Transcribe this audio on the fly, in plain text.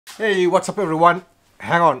Hey, what's up everyone?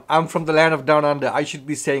 Hang on, I'm from the land of down under. I should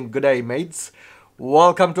be saying good day, mates.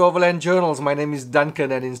 Welcome to Overland Journals. My name is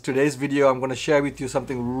Duncan, and in today's video I'm going to share with you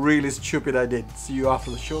something really stupid I did. See you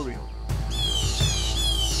after the show reel.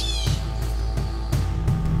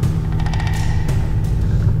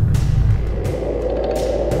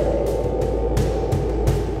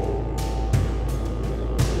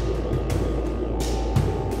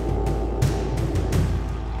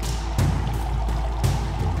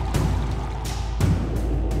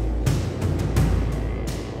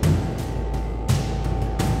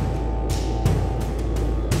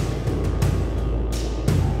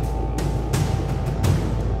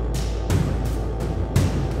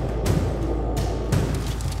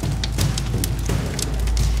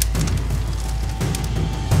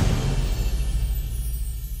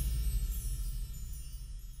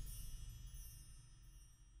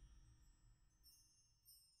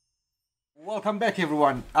 Welcome back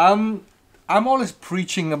everyone. I'm always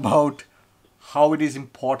preaching about how it is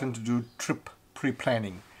important to do trip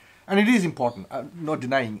pre-planning, and it is important, not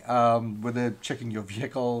denying, whether checking your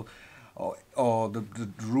vehicle or the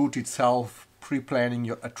route itself.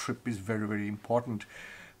 Pre-planning a trip is very important,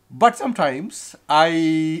 but sometimes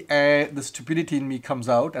the stupidity in me comes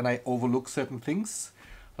out and I overlook certain things,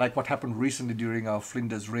 like what happened recently during our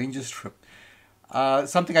Flinders Ranges trip.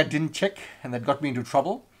 Something I didn't check and that got me into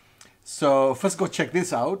trouble. So first go check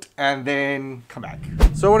this out and then come back.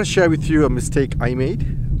 So I want to share with you a mistake I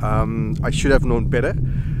made. I should have known better,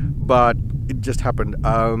 but it just happened.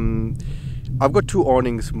 I've got two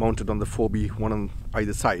awnings mounted on the 4B, one on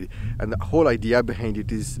either side, and the whole idea behind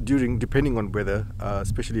it is depending on weather,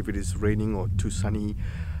 especially if it is raining or too sunny,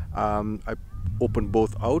 I open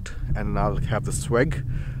both out and I'll have the swag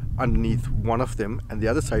underneath one of them and the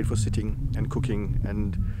other side for sitting and cooking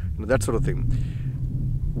and that sort of thing.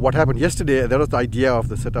 What happened yesterday, that was the idea of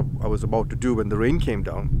the setup I was about to do when the rain came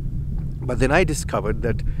down. But then I discovered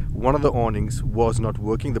that one of the awnings was not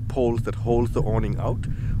working. The poles that holds the awning out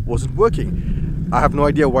wasn't working. I have no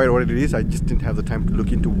idea what it is. I just didn't have the time to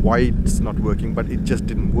look into why it's not working, but it just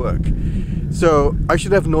didn't work. So I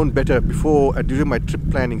should have known better before, during my trip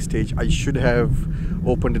planning stage. I should have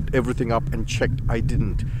opened everything up and checked. I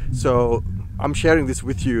didn't. So I'm sharing this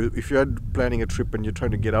with you. If you're planning a trip and you're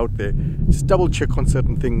trying to get out there, just double check on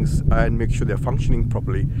certain things and make sure they're functioning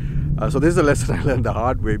properly. So this is a lesson I learned the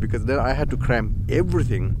hard way, because then I had to cram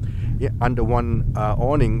everything under one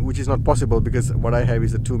awning, which is not possible because what I have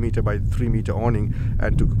is a 2 meter by 3 meter awning,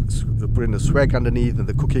 and to put in the swag underneath and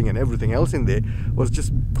the cooking and everything else in there was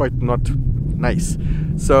just quite not nice.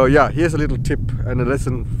 So yeah, here's a little tip and a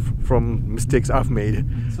lesson from mistakes I've made.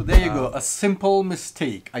 So there you go, a simple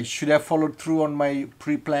mistake. I should have followed through on my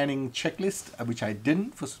pre-planning checklist, which I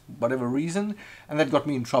didn't for whatever reason, and that got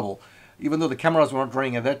me in trouble. Even though the cameras were not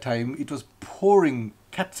running at that time, it was pouring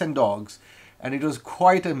cats and dogs, and it was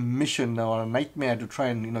quite a mission or a nightmare to try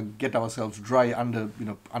and get ourselves dry under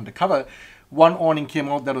cover. One awning came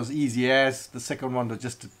out that was easy as, the second one was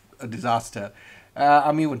just a disaster.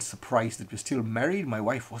 I'm even surprised that we're still married. My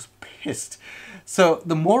wife was pissed. So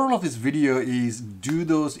the moral of this video is do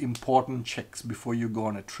those important checks before you go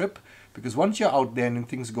on a trip, because once you're out there and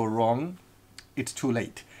things go wrong, it's too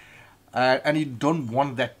late. And you don't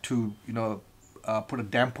want that to put a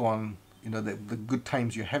damper on the good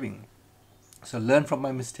times you're having. So learn from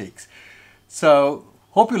my mistakes. So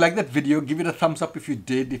hope you liked that video. Give it a thumbs up if you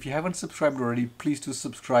did. If you haven't subscribed already, please do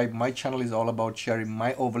subscribe. My channel is all about sharing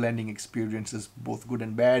my overlanding experiences, both good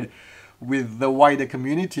and bad, with the wider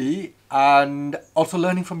community, and also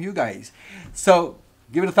learning from you guys. So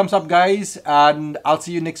give it a thumbs up, guys, and I'll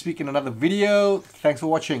see you next week in another video. Thanks for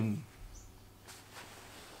watching.